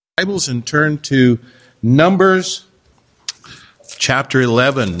Bibles and turn to Numbers chapter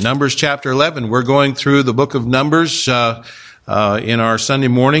 11. Numbers chapter 11. We're going through the book of Numbers in our Sunday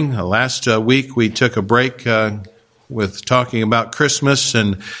morning. Last week we took a break with talking about Christmas,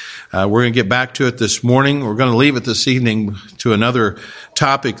 and we're going to get back to it this morning. We're going to leave it this evening to another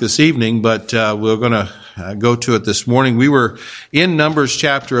topic this evening, but we're going to go to it this morning. We were in Numbers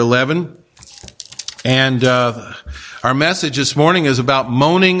chapter 11, and our message this morning is about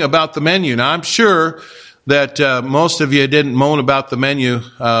moaning about the menu. Now, I'm sure that most of you didn't moan about the menu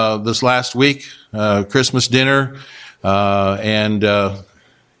this last week, Christmas dinner, and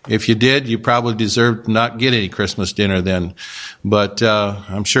if you did, you probably deserved to not get any Christmas dinner then. But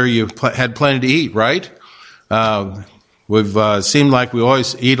I'm sure you had plenty to eat, right? We've seemed like we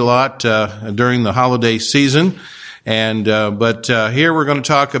always eat a lot during the holiday season. And but here we're going to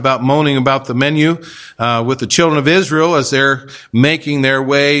talk about moaning about the menu with the children of Israel as they're making their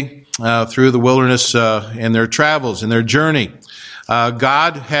way through the wilderness in their travels, in their journey.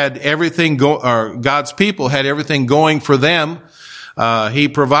 God had everything God's people had everything going for them. He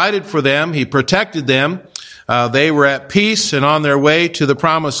provided for them. He protected them. They were at peace and on their way to the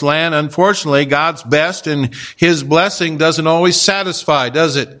promised land. Unfortunately, God's best and His blessing doesn't always satisfy,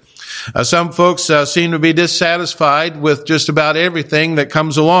 does it? Some folks seem to be dissatisfied with just about everything that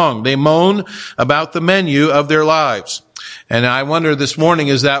comes along. They moan about the menu of their lives. And I wonder this morning,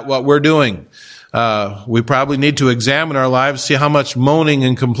 is that what we're doing? We probably need to examine our lives, see how much moaning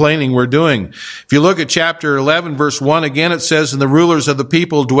and complaining we're doing. If you look at chapter 11, verse 1, again it says, "And the rulers of the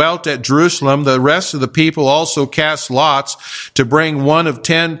people dwelt at Jerusalem. The rest of the people also cast lots to bring one of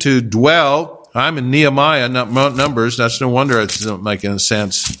 10 to dwell." I'm in Nehemiah, not Numbers. That's no wonder it doesn't make any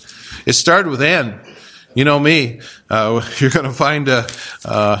sense. It started with N. You know me. You're going to find,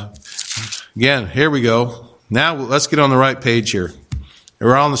 again, here we go. Now let's get on the right page here.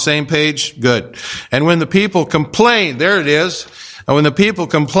 We're all on the same page? Good. "And when the people complained," there it is. "And when the people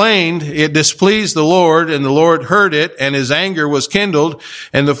complained, it displeased the Lord, and the Lord heard it, and His anger was kindled,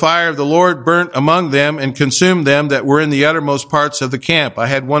 and the fire of the Lord burnt among them and consumed them that were in the uttermost parts of the camp." I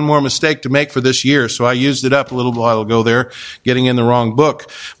had one more mistake to make for this year, so I used it up a little while ago there, getting in the wrong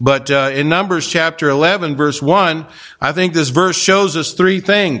book. But in Numbers chapter 11, verse 1, I think this verse shows us three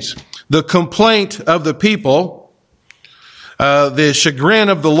things. The complaint of the people, the chagrin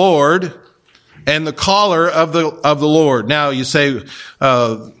of the Lord, and the caller of the Lord. Now you say,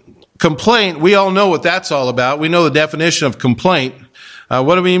 complaint, we all know what that's all about. We know the definition of complaint.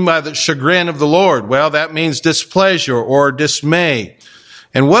 What do we mean by the chagrin of the Lord? Well, that means displeasure or dismay.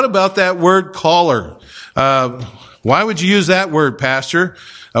 And what about that word caller? Why would you use that word, Pastor?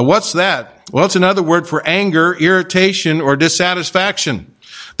 What's that? Well, it's another word for anger, irritation, or dissatisfaction.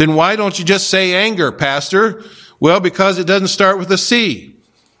 Then why don't you just say anger, Pastor? Well, because it doesn't start with a C.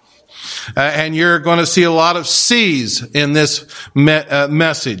 And you're going to see a lot of C's in this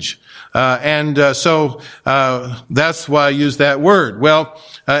message. So that's why I use that word. Well,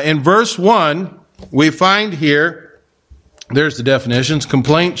 in verse 1, we find here, there's the definitions: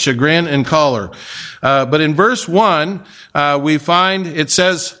 complaint, chagrin, and caller. But in verse 1, we find it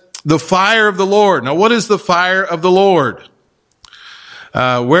says, the fire of the Lord. Now, what is the fire of the Lord?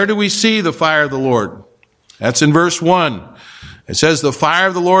 Where do we see the fire of the Lord? That's in verse 1. It says, the fire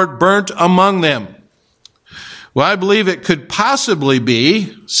of the Lord burnt among them. Well, I believe it could possibly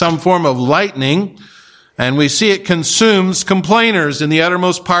be some form of lightning, and we see it consumes complainers in the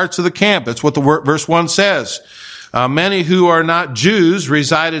uttermost parts of the camp. That's what the verse 1 says. Many who are not Jews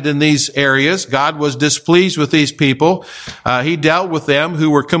resided in these areas. God was displeased with these people. He dealt with them who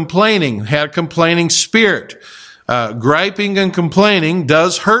were complaining, had a complaining spirit. Griping and complaining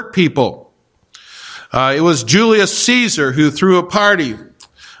does hurt people. It was Julius Caesar who threw a party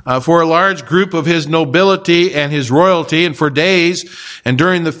for a large group of his nobility and his royalty, and for days and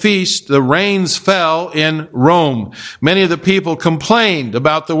during the feast, the rains fell in Rome. Many of the people complained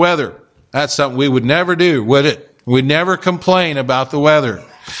about the weather. That's something we would never do, would it? We'd never complain about the weather.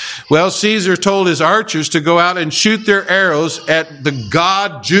 Well, Caesar told his archers to go out and shoot their arrows at the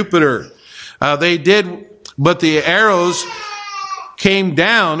god Jupiter. They did, but the arrows came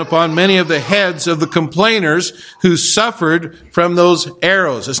down upon many of the heads of the complainers who suffered from those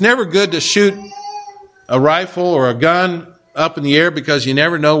arrows. It's never good to shoot a rifle or a gun up in the air because you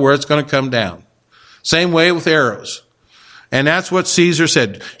never know where it's going to come down. Same way with arrows. And that's what Caesar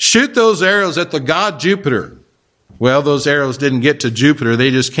said. Shoot those arrows at the god Jupiter. Well, those arrows didn't get to Jupiter. They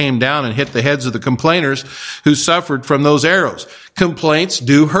just came down and hit the heads of the complainers who suffered from those arrows. Complaints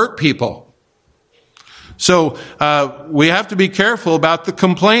do hurt people. So we have to be careful about the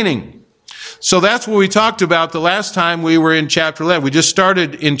complaining. So that's what we talked about the last time we were in chapter 11. We just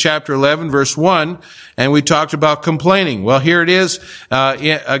started in chapter 11, verse 1, and we talked about complaining. Well, here it is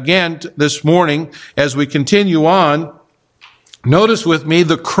again this morning as we continue on. Notice with me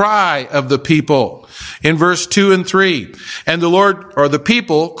the cry of the people in verse 2 and 3. And the Lord, or the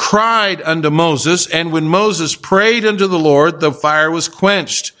people, cried unto Moses, and when Moses prayed unto the Lord, the fire was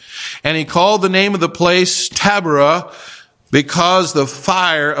quenched. And he called the name of the place Taberah, because the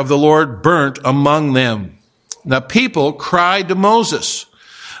fire of the Lord burnt among them. The people cried to Moses.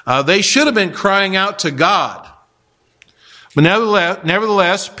 They should have been crying out to God. But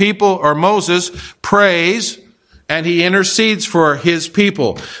nevertheless, Moses prays, and he intercedes for his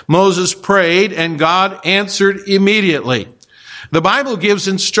people. Moses prayed, and God answered immediately. The Bible gives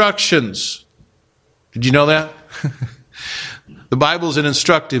instructions. Did you know that? The Bible is an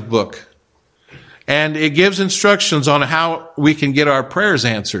instructive book. And it gives instructions on how we can get our prayers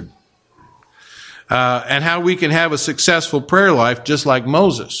answered. And how we can have a successful prayer life just like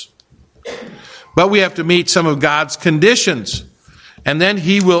Moses. But we have to meet some of God's conditions. And then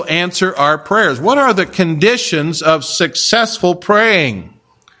he will answer our prayers. What are the conditions of successful praying?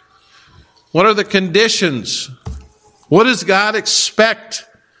 What are the conditions? What does God expect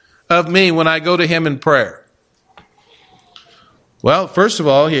of me when I go to him in prayer? Well, first of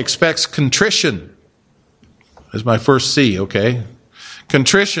all, he expects contrition. That's my first C, okay?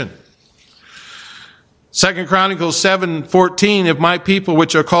 Contrition. 2 Chronicles 7:14, if my people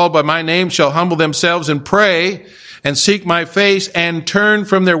which are called by my name shall humble themselves and pray and seek my face and turn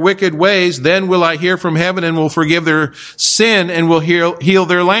from their wicked ways, then will I hear from heaven and will forgive their sin and will heal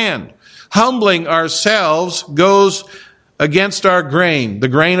their land. Humbling ourselves goes against our grain, the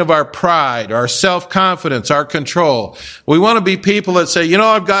grain of our pride, our self-confidence, our control. We want to be people that say,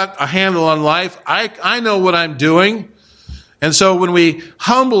 I've got a handle on life. I know what I'm doing. And so when we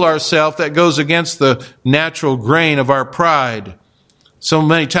humble ourselves, that goes against the natural grain of our pride. So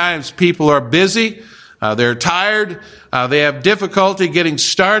many times people are busy. They're tired. They have difficulty getting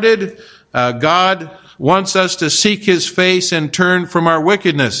started. God wants us to seek his face and turn from our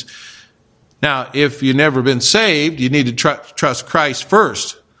wickedness. Now, if you've never been saved, you need to trust Christ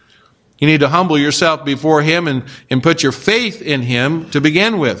first. You need to humble yourself before him and put your faith in him to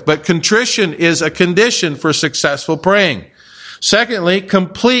begin with. But contrition is a condition for successful praying. Secondly,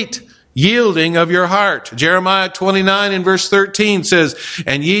 complete yielding of your heart. Jeremiah 29 and verse 13 says,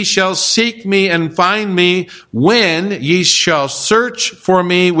 and ye shall seek me and find me when ye shall search for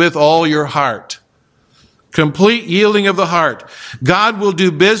me with all your heart. Complete yielding of the heart. God will do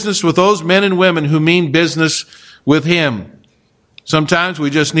business with those men and women who mean business with him. Sometimes we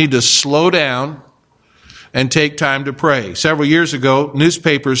just need to slow down and take time to pray. Several years ago,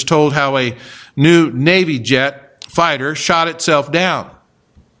 newspapers told how a new Navy jet fighter shot itself down.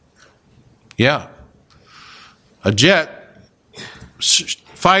 Yeah. A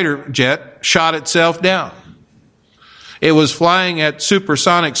fighter jet shot itself down. It was flying at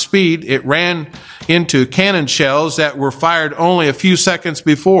supersonic speed. It ran into cannon shells that were fired only a few seconds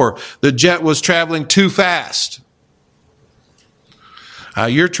before. The jet was traveling too fast.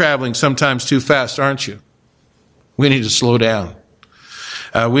 You're traveling sometimes too fast, aren't you? We need to slow down.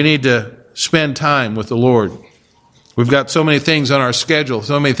 We need to spend time with the Lord. We've got so many things on our schedule,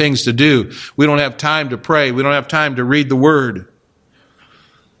 so many things to do. We don't have time to pray. We don't have time to read the Word.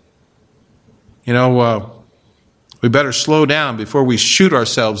 We better slow down before we shoot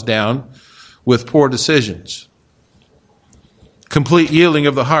ourselves down with poor decisions. Complete yielding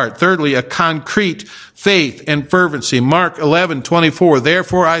of the heart. Thirdly, a concrete faith and fervency. Mark 11:24.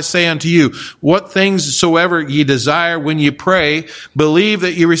 Therefore I say unto you, what things soever ye desire when ye pray, believe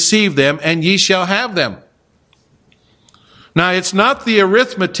that ye receive them, and ye shall have them. Now, it's not the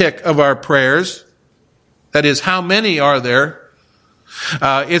arithmetic of our prayers. That is, how many are there?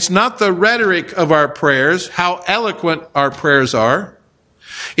 It's not the rhetoric of our prayers, how eloquent our prayers are.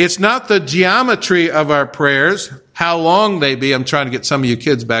 It's not the geometry of our prayers, how long they be. I'm trying to get some of you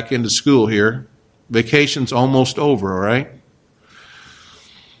kids back into school here. Vacation's almost over, all right?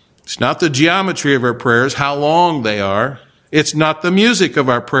 It's not the geometry of our prayers, how long they are. It's not the music of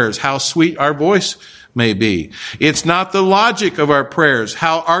our prayers, how sweet our voice may be. It's not the logic of our prayers,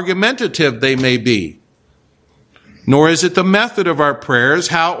 how argumentative they may be. Nor is it the method of our prayers,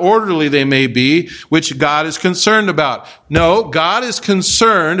 how orderly they may be, which God is concerned about. No, God is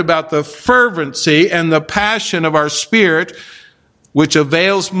concerned about the fervency and the passion of our spirit, which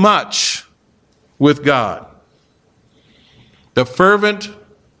avails much with God. The fervent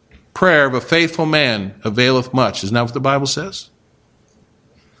prayer of a faithful man availeth much. Isn't that what the Bible says?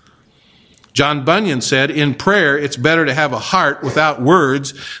 John Bunyan said, in prayer, it's better to have a heart without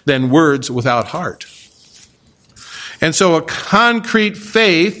words than words without heart. And so a concrete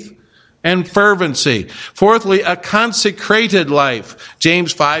faith and fervency. Fourthly, a consecrated life.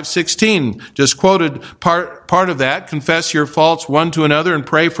 James 5:16, just quoted part of that. Confess your faults one to another and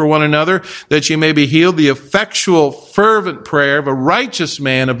pray for one another that ye may be healed. The effectual, fervent prayer of a righteous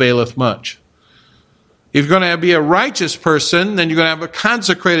man availeth much. If you're going to be a righteous person, then you're going to have a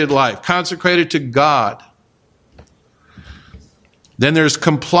consecrated life, consecrated to God. Then there's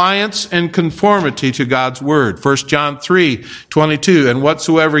compliance and conformity to God's word. 1 John 3:22, and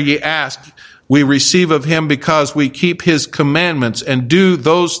whatsoever ye ask, we receive of him because we keep his commandments and do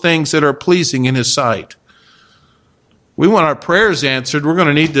those things that are pleasing in his sight. We want our prayers answered. We're going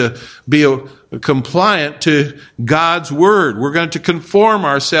to need to be compliant to God's word. We're going to conform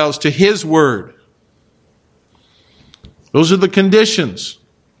ourselves to his word. Those are the conditions.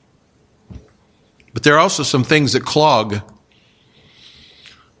 But there are also some things that clog.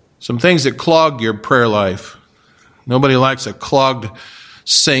 Some things that clog your prayer life. Nobody likes a clogged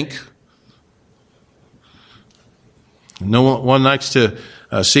sink. No one likes to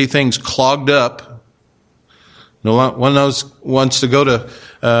see things clogged up. No one wants to go to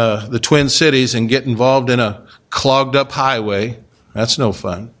the Twin Cities and get involved in a clogged up highway. That's no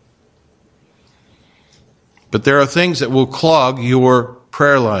fun. But there are things that will clog your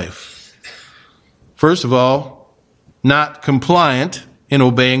prayer life. First of all, not compliant in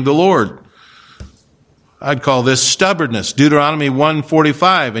obeying the Lord. I'd call this stubbornness. Deuteronomy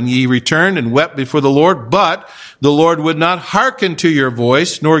 1:45, and ye returned and wept before the Lord, but the Lord would not hearken to your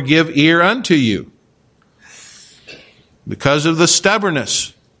voice, nor give ear unto you. Because of the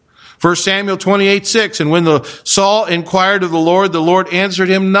stubbornness. 1 Samuel 28:6, and when Saul inquired of the Lord answered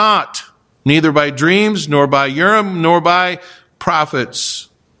him not, neither by dreams, nor by Urim, nor by prophets.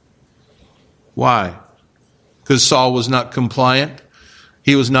 Why? Because Saul was not compliant.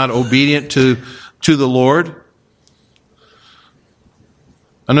 He was not obedient to the Lord.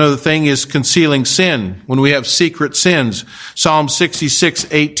 Another thing is concealing sin. When we have secret sins, Psalm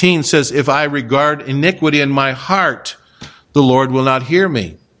 66:18 says, if I regard iniquity in my heart, the Lord will not hear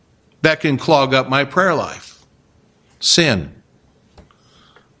me. That can clog up my prayer life. Sin.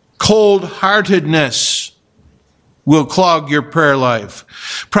 Cold-heartedness will clog your prayer life.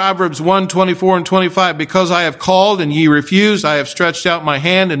 Proverbs 1:24 and 25, because I have called and ye refused, I have stretched out my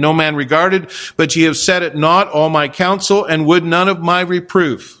hand and no man regarded, but ye have set at naught all my counsel and would none of my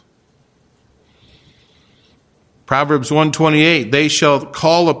reproof. Proverbs 1:28, they shall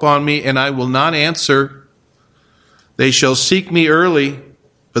call upon me and I will not answer. They shall seek me early,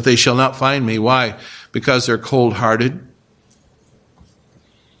 but they shall not find me. Why? Because they're cold-hearted.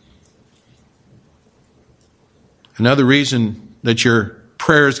 Another reason that your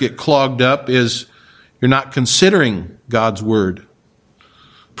prayers get clogged up is you're not considering God's word.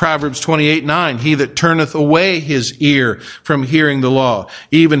 Proverbs 28:9, he that turneth away his ear from hearing the law,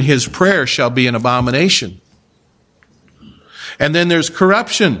 even his prayer shall be an abomination. And then there's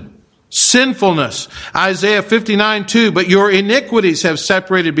corruption, sinfulness. Isaiah 59:2, but your iniquities have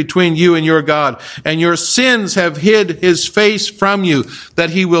separated between you and your God, and your sins have hid his face from you, that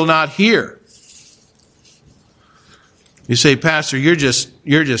he will not hear. You say, Pastor, you're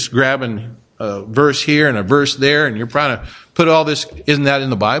just grabbing a verse here and a verse there, and you're trying to put all this. Isn't that in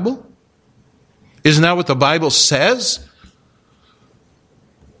the Bible? Isn't that what the Bible says?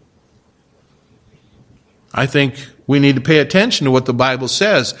 I think we need to pay attention to what the Bible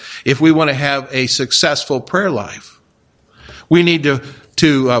says if we want to have a successful prayer life. We need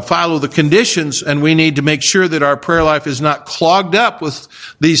to follow the conditions, and we need to make sure that our prayer life is not clogged up with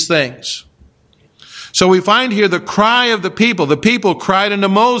these things. So we find here the cry of the people. The people cried unto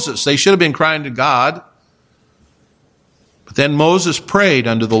Moses. They should have been crying to God. But then Moses prayed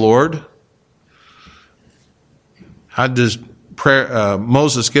unto the Lord. How does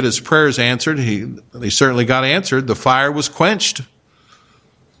Moses get his prayers answered? They certainly got answered. The fire was quenched.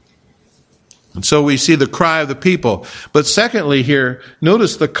 And so we see the cry of the people. But secondly here,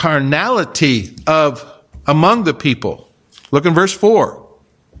 notice the carnality among the people. Look in verse 4.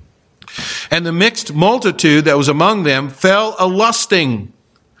 And the mixed multitude that was among them fell a-lusting.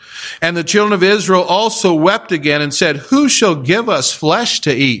 And the children of Israel also wept again and said, who shall give us flesh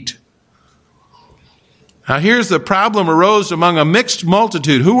to eat? Now here's the problem arose among a mixed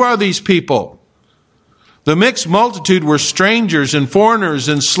multitude. Who are these people? The mixed multitude were strangers and foreigners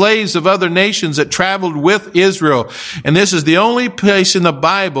and slaves of other nations that traveled with Israel. And this is the only place in the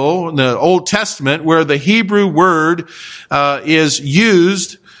Bible, in the Old Testament, where the Hebrew word is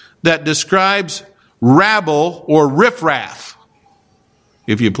used that describes rabble or riffraff,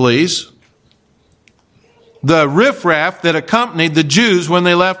 if you please. the riffraff that accompanied the Jews when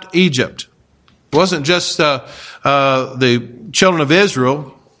they left Egypt. It wasn't just the children of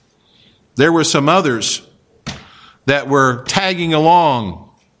Israel. There were some others that were tagging along.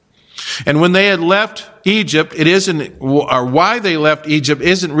 And when they had left Egypt, it isn't, or why they left Egypt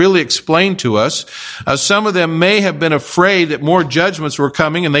isn't really explained to us. Some of them may have been afraid that more judgments were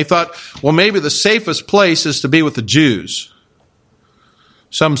coming, and they thought, well, maybe the safest place is to be with the Jews.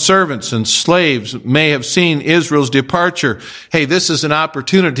 Some servants and slaves may have seen Israel's departure. Hey, this is an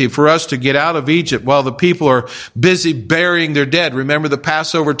opportunity for us to get out of Egypt while the people are busy burying their dead. Remember, the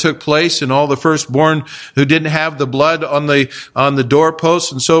Passover took place, and all the firstborn who didn't have the blood on the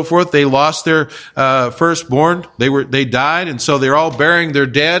doorposts and so forth, they lost their firstborn. They died, and so they're all burying their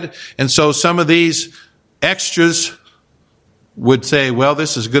dead. And so some of these extras would say, well,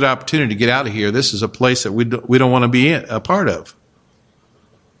 this is a good opportunity to get out of here. This is a place that we don't want to be a part of.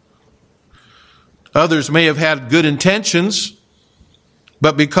 Others may have had good intentions,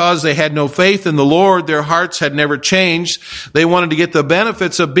 but because they had no faith in the Lord, their hearts had never changed. They wanted to get the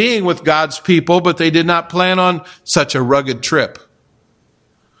benefits of being with God's people, but they did not plan on such a rugged trip.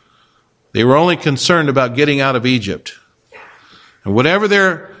 They were only concerned about getting out of Egypt. And whatever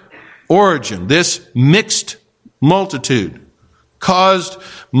their origin, this mixed multitude caused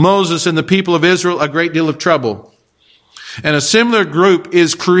Moses and the people of Israel a great deal of trouble. And a similar group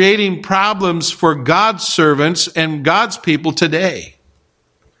is creating problems for God's servants and God's people today.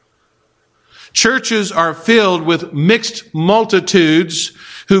 Churches are filled with mixed multitudes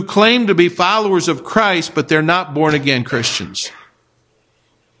who claim to be followers of Christ, but they're not born-again Christians.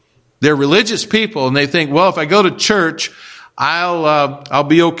 They're religious people, and they think, well, if I go to church, I'll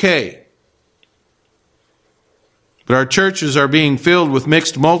be okay. But our churches are being filled with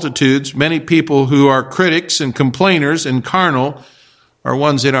mixed multitudes. Many people who are critics and complainers and carnal are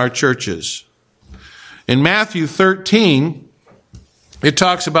ones in our churches. In Matthew 13, it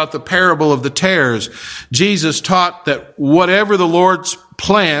talks about the parable of the tares. Jesus taught that whatever the Lord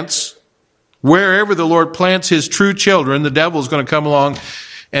plants, wherever the Lord plants his true children, the devil's going to come along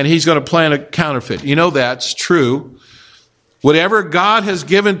and he's going to plant a counterfeit. You know that's true. Whatever God has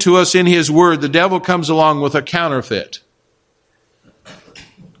given to us in his word, the devil comes along with a counterfeit.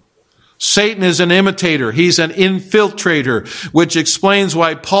 Satan is an imitator. He's an infiltrator, which explains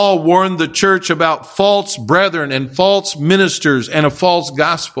why Paul warned the church about false brethren and false ministers and a false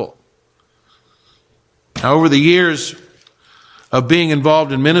gospel. Now, over the years of being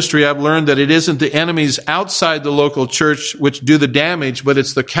involved in ministry, I've learned that it isn't the enemies outside the local church which do the damage, but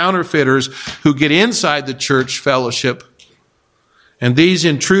it's the counterfeiters who get inside the church fellowship. And these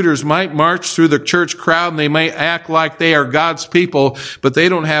intruders might march through the church crowd and they may act like they are God's people, but they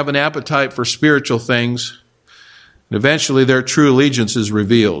don't have an appetite for spiritual things. And eventually their true allegiance is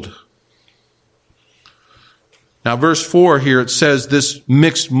revealed. Now verse 4 here, it says, this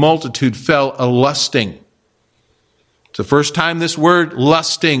mixed multitude fell a-lusting. It's the first time this word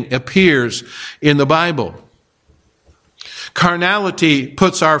lusting appears in the Bible. Carnality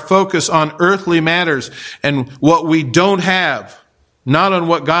puts our focus on earthly matters and what we don't have, not on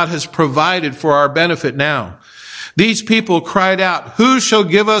what God has provided for our benefit now. These people cried out, who shall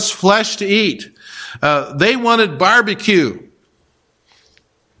give us flesh to eat? They wanted barbecue.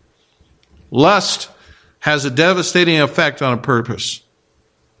 Lust has a devastating effect on a purpose.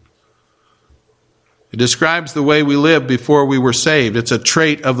 It describes the way we lived before we were saved. It's a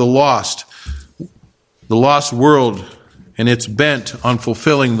trait of the lost world, and it's bent on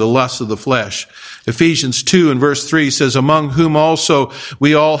fulfilling the lusts of the flesh. Ephesians 2 and verse 3 says, among whom also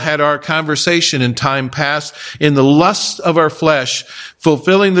we all had our conversation in time past in the lust of our flesh,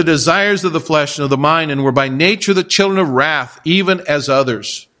 fulfilling the desires of the flesh and of the mind, and were by nature the children of wrath, even as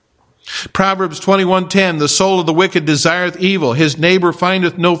others. Proverbs 21:10, the soul of the wicked desireth evil, his neighbor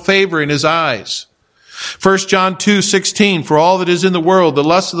findeth no favor in his eyes. 1 John 2:16, for all that is in the world, the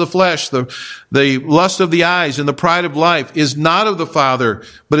lust of the flesh, the lust of the eyes, and the pride of life is not of the Father,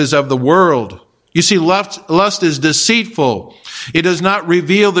 but is of the world. You see, lust is deceitful. It does not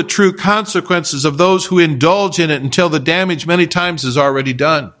reveal the true consequences of those who indulge in it until the damage many times is already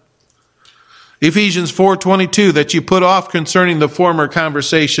done. Ephesians 4:22, that you put off concerning the former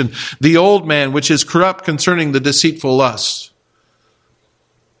conversation, the old man, which is corrupt concerning the deceitful lusts.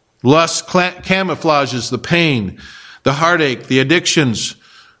 Lust camouflages the pain, the heartache, the addictions,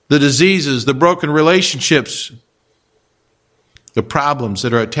 the diseases, the broken relationships, the problems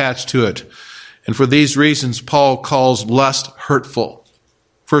that are attached to it. And for these reasons, Paul calls lust hurtful.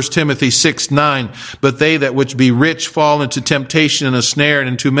 1 Timothy 6:9, but they that which be rich fall into temptation and a snare, and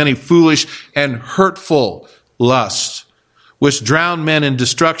into many foolish and hurtful lusts, which drown men in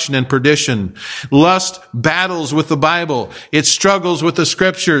destruction and perdition. Lust battles with the Bible. It struggles with the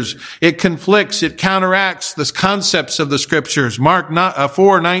Scriptures. It conflicts. It counteracts the concepts of the Scriptures. Mark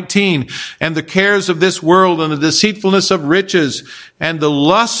 4:19, and the cares of this world and the deceitfulness of riches and the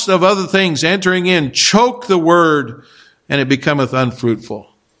lusts of other things entering in choke the word, and it becometh unfruitful.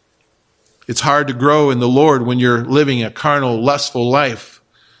 It's hard to grow in the Lord when you're living a carnal, lustful life.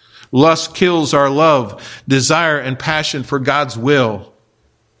 Lust kills our love, desire, and passion for God's will.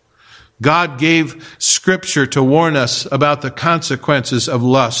 God gave Scripture to warn us about the consequences of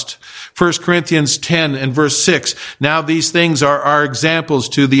lust. 1 Corinthians 10 and verse 6. Now these things are our examples,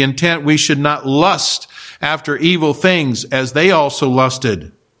 to the intent we should not lust after evil things as they also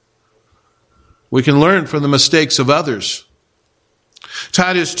lusted. We can learn from the mistakes of others.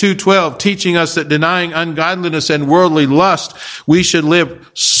 Titus 2:12, teaching us that denying ungodliness and worldly lust, we should live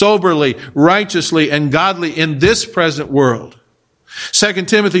soberly, righteously, and godly in this present world. 2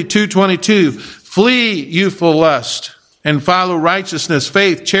 Timothy 2:22, flee youthful lust and follow righteousness,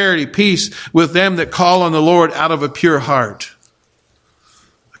 faith, charity, peace with them that call on the Lord out of a pure heart.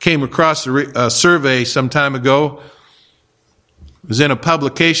 I came across a survey some time ago. It was in a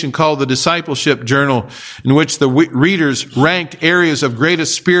publication called the Discipleship Journal, in which the readers ranked areas of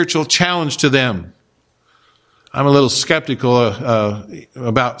greatest spiritual challenge to them. I'm a little skeptical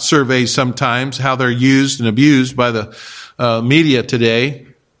about surveys sometimes, how they're used and abused by the media today.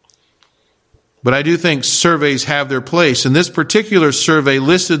 But I do think surveys have their place. And this particular survey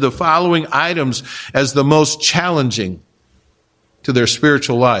listed the following items as the most challenging to their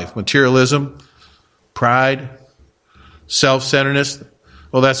spiritual life: materialism, pride, self-centeredness.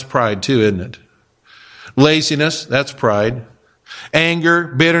 Well, that's pride too, isn't it? Laziness, that's pride. Anger,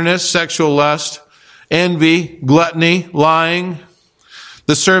 bitterness, sexual lust, envy, gluttony, lying.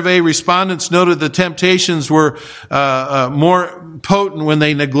 The survey respondents noted the temptations were more potent when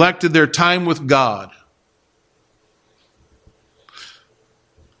they neglected their time with God.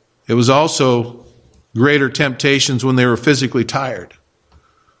 It was also greater temptations when they were physically tired.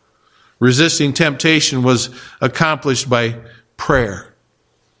 Resisting temptation was accomplished by prayer,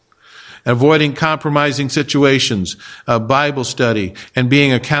 avoiding compromising situations, Bible study, and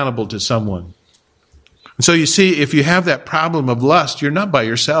being accountable to someone. And so you see, if you have that problem of lust, you're not by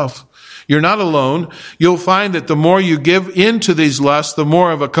yourself. You're not alone. You'll find that the more you give into these lusts, the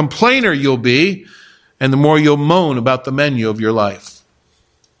more of a complainer you'll be, and the more you'll moan about the menu of your life.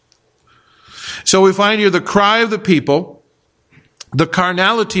 So we find here the cry of the people, the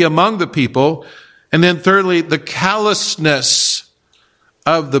carnality among the people, and then thirdly, the callousness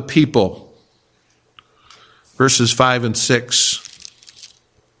of the people. Verses 5 and 6.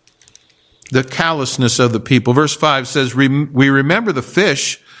 The callousness of the people. Verse 5 says, we remember the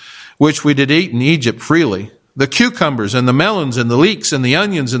fish which we did eat in Egypt freely, the cucumbers and the melons and the leeks and the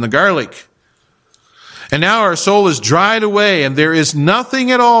onions and the garlic. And now our soul is dried away, and there is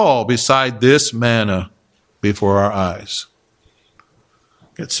nothing at all beside this manna before our eyes.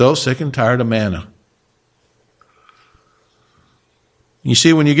 Get so sick and tired of manna. You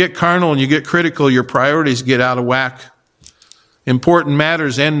see, when you get carnal and you get critical, your priorities get out of whack. Important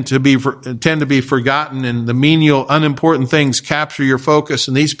matters tend to be forgotten, and the menial, unimportant things capture your focus.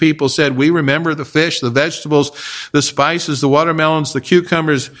 And these people said, we remember the fish, the vegetables, the spices, the watermelons, the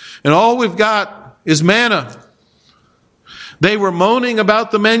cucumbers, and all we've got is manna. They were moaning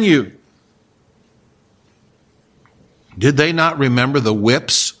about the menu. Did they not remember the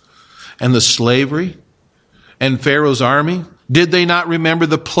whips and the slavery and Pharaoh's army? Did they not remember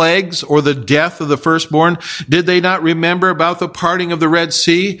the plagues or the death of the firstborn? Did they not remember about the parting of the Red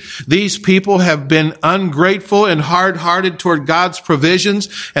Sea? These people have been ungrateful and hard-hearted toward God's provisions,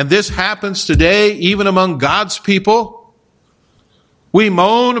 and this happens today even among God's people. We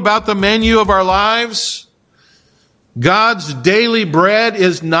moan about the menu of our lives. God's daily bread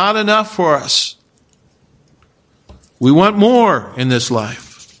is not enough for us. We want more in this life.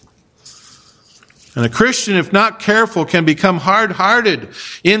 And a Christian, if not careful, can become hard-hearted,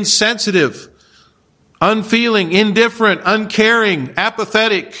 insensitive, unfeeling, indifferent, uncaring,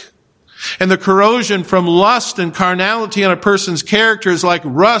 apathetic. And the corrosion from lust and carnality on a person's character is like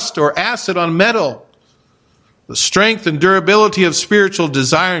rust or acid on metal. The strength and durability of spiritual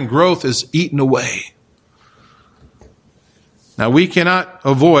desire and growth is eaten away. Now, we cannot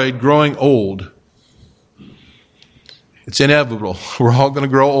avoid growing old. It's inevitable. We're all going to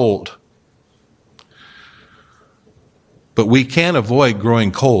grow old. But we can't avoid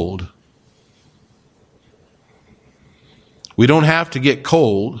growing cold. We don't have to get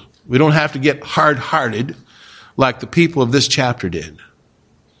cold. We don't have to get hard-hearted like the people of this chapter did.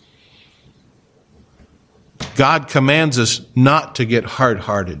 God commands us not to get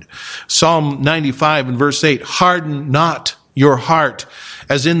hard-hearted. Psalm 95 and verse 8, harden not your heart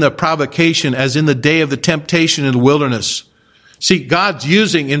as in the provocation, as in the day of the temptation in the wilderness. See, God's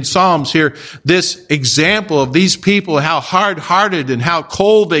using in Psalms here this example of these people, how hard-hearted and how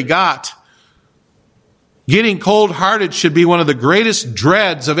cold they got. Getting cold-hearted should be one of the greatest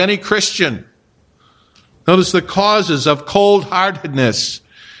dreads of any Christian. Notice the causes of cold-heartedness.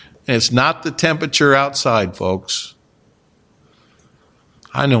 And it's not the temperature outside, folks.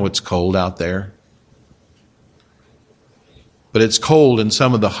 I know it's cold out there. But it's cold in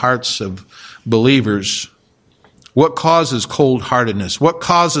some of the hearts of believers. What causes cold-heartedness? What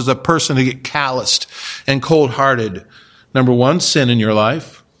causes a person to get calloused and cold-hearted? Number one, sin in your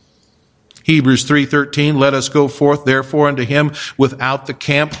life. Hebrews 3:13, let us go forth therefore unto him without the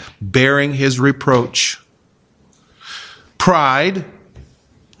camp, bearing his reproach. Pride.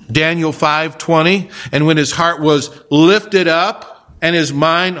 Daniel 5:20, and when his heart was lifted up and his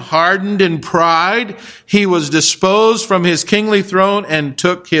mind hardened in pride, he was disposed from his kingly throne and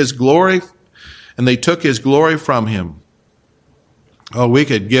took his glory, and they took his glory from him. Oh, we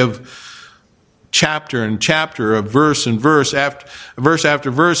could give chapter and chapter of verse and verse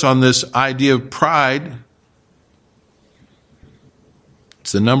after verse on this idea of pride.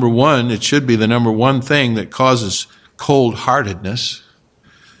 It's the number one, it should be the number one thing that causes cold-heartedness.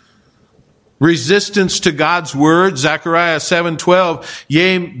 Resistance to God's word, Zechariah 7:12,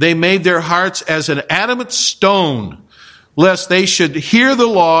 yea, they made their hearts as an adamant stone, lest they should hear the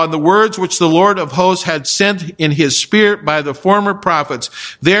law and the words which the Lord of hosts had sent in his spirit by the former prophets.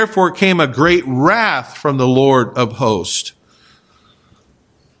 Therefore came a great wrath from the Lord of hosts.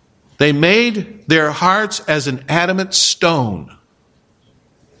 They made their hearts as an adamant stone.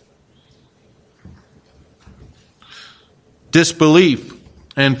 Disbelief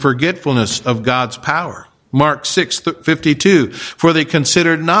and forgetfulness of God's power. Mark 6:52, for they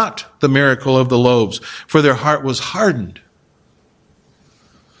considered not the miracle of the loaves, for their heart was hardened.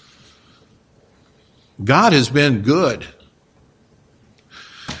 God has been good.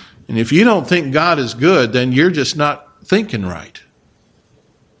 And if you don't think God is good, then you're just not thinking right.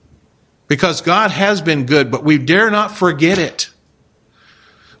 Because God has been good, but we dare not forget it.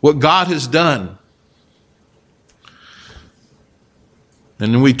 What God has done.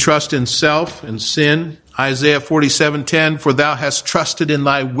 And we trust in self and sin. Isaiah 47:10, for thou hast trusted in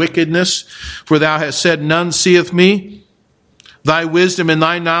thy wickedness, for thou hast said, none seeth me. Thy wisdom and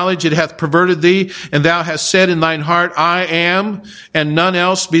thy knowledge, it hath perverted thee, and thou hast said in thine heart, I am, and none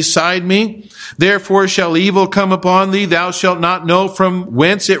else beside me. Therefore shall evil come upon thee, thou shalt not know from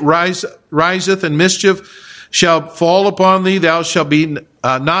whence it riseth, and mischief shall fall upon thee, thou shalt be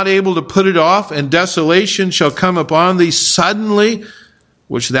not able to put it off, and desolation shall come upon thee suddenly,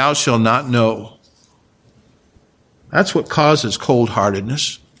 which thou shalt not know. That's what causes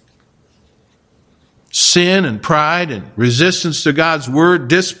cold-heartedness. Sin and pride and resistance to God's word,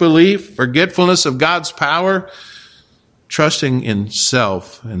 disbelief, forgetfulness of God's power, trusting in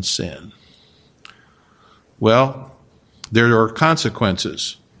self and sin. Well, there are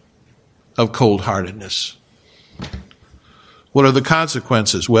consequences of cold-heartedness. What are the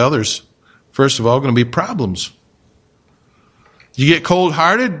consequences? Well, there's, first of all, going to be problems. You get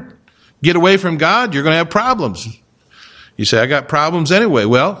cold-hearted, get away from God, you're going to have problems. You say, I got problems anyway.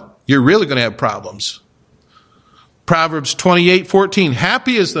 Well, you're really going to have problems. Proverbs 28:14,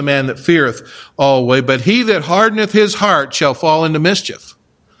 happy is the man that feareth always, but he that hardeneth his heart shall fall into mischief.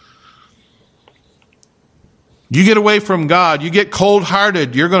 You get away from God, you get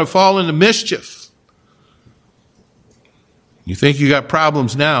cold-hearted, you're going to fall into mischief. You think you got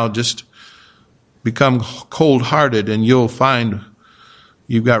problems now, just become cold-hearted and you'll find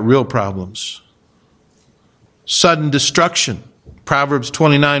you've got real problems. Sudden destruction. Proverbs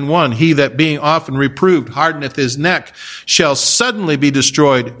 29:1, he that being often reproved hardeneth his neck shall suddenly be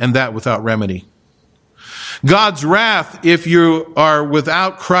destroyed, and that without remedy. God's wrath if you are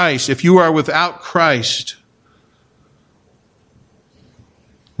without Christ,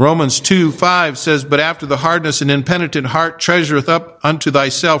 Romans 2:5 says, but after the hardness and impenitent heart treasureth up unto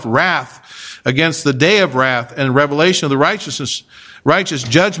thyself wrath against the day of wrath and revelation of the righteous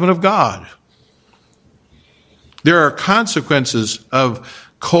judgment of God. There are consequences of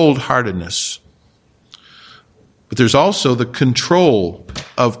cold-heartedness. But there's also the control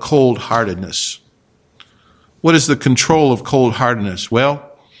of cold-heartedness. What is the control of cold-heartedness?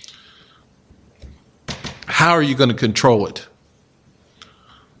 Well, how are you going to control it?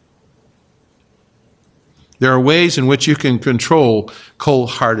 There are ways in which you can control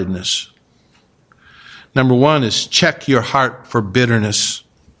cold-heartedness. Number one is check your heart for bitterness.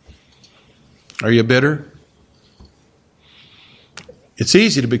 Are you bitter? It's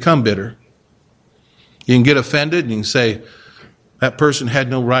easy to become bitter. You can get offended and you can say, that person had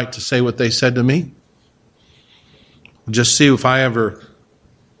no right to say what they said to me. Just see if I ever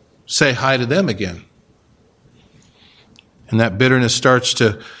say hi to them again. And that bitterness starts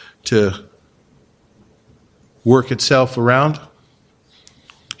to work itself around.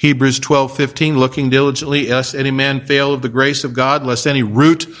 Hebrews 12:15, looking diligently, lest any man fail of the grace of God, lest any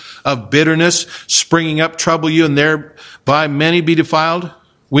root of bitterness springing up trouble you, and thereby many be defiled.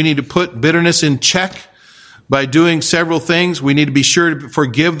 We need to put bitterness in check by doing several things. We need to be sure to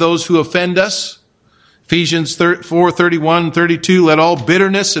forgive those who offend us. Ephesians 4:31, 32, let all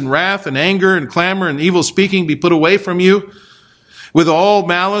bitterness and wrath and anger and clamor and evil speaking be put away from you with all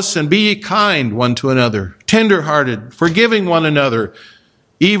malice, and be ye kind one to another, tender-hearted, forgiving one another,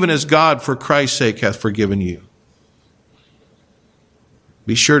 even as God for Christ's sake hath forgiven you.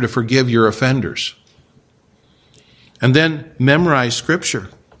 Be sure to forgive your offenders. And then memorize Scripture.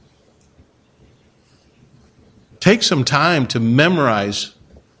 Take some time to memorize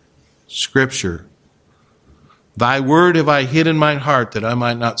Scripture. Thy word have I hid in mine heart, that I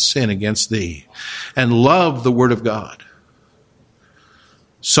might not sin against thee. And love the word of God.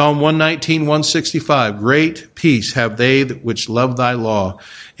 Psalm 119, 165, great peace have they which love thy law,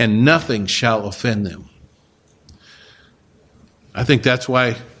 and nothing shall offend them. I think that's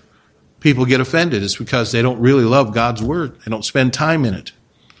why people get offended. It's because they don't really love God's word. They don't spend time in it.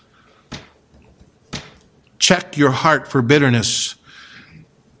 Check your heart for bitterness.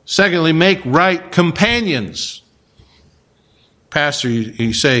 Secondly, make right companions. Pastor,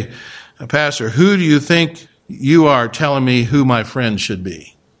 you say, Pastor, who do you think you are telling me who my friend should be?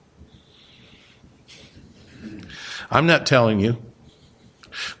 I'm not telling you.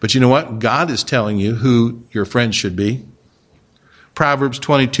 But you know what? God is telling you who your friend should be. Proverbs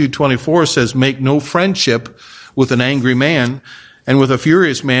 22:24 says, make no friendship with an angry man, and with a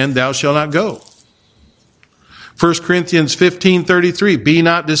furious man thou shalt not go. 1 Corinthians 15:33, be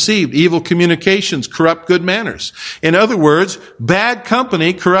not deceived. Evil communications corrupt good manners. In other words, bad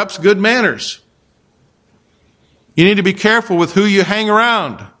company corrupts good manners. You need to be careful with who you hang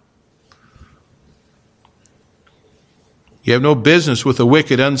around. You have no business with a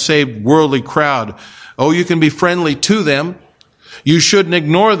wicked, unsaved, worldly crowd. Oh, you can be friendly to them. You shouldn't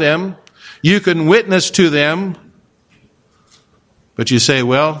ignore them. You can witness to them. But you say,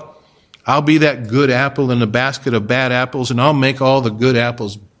 well, I'll be that good apple in a basket of bad apples, and I'll make all the good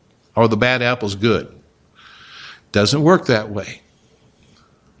apples or the bad apples good. Doesn't work that way.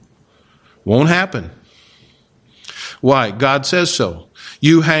 Won't happen. Why? God says so.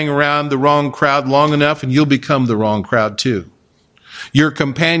 You hang around the wrong crowd long enough and you'll become the wrong crowd too. Your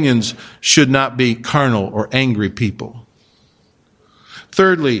companions should not be carnal or angry people.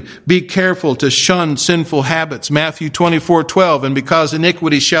 Thirdly, be careful to shun sinful habits. Matthew 24:12, and because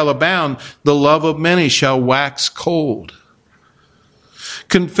iniquity shall abound, the love of many shall wax cold.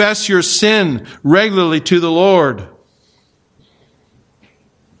 Confess your sin regularly to the Lord.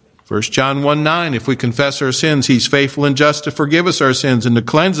 1 John 1:9, if we confess our sins, he's faithful and just to forgive us our sins and to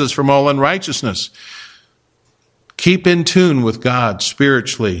cleanse us from all unrighteousness. Keep in tune with God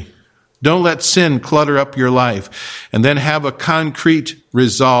spiritually. Don't let sin clutter up your life. And then have a concrete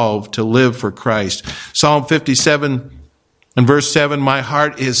resolve to live for Christ. Psalm 57 and verse 7, my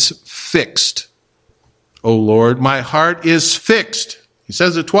heart is fixed, O Lord. My heart is fixed. He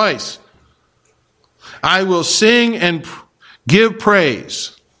says it twice. I will sing and give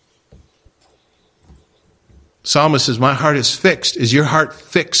praise. Psalmist says, my heart is fixed. Is your heart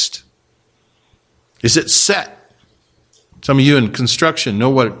fixed? Is it set? Some of you in construction know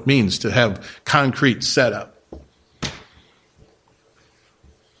what it means to have concrete setup.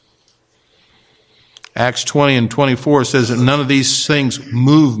 Acts 20 and 24 says that none of these things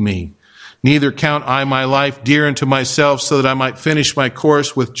move me. Neither count I my life dear unto myself, so that I might finish my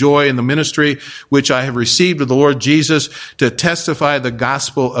course with joy in the ministry which I have received of the Lord Jesus, to testify the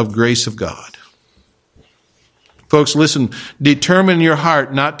gospel of grace of God. Folks, listen, determine in your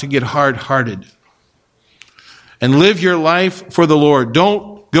heart not to get hard-hearted. And live your life for the Lord.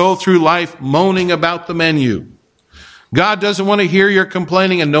 Don't go through life moaning about the menu. God doesn't want to hear your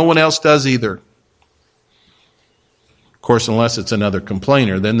complaining, and no one else does either. Of course, unless it's another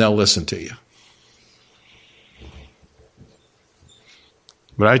complainer, then they'll listen to you.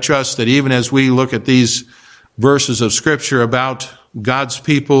 But I trust that even as we look at these verses of Scripture about God's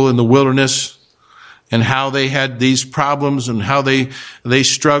people in the wilderness and how they had these problems and how they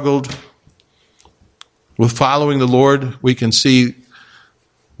struggled with following the Lord, we can see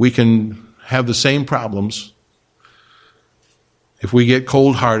we can have the same problems. If we get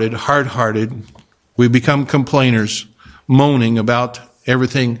cold-hearted, hard-hearted, we become complainers, moaning about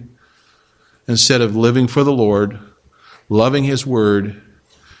everything instead of living for the Lord, loving His Word,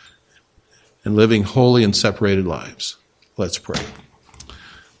 and living holy and separated lives. Let's pray.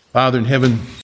 Father in heaven,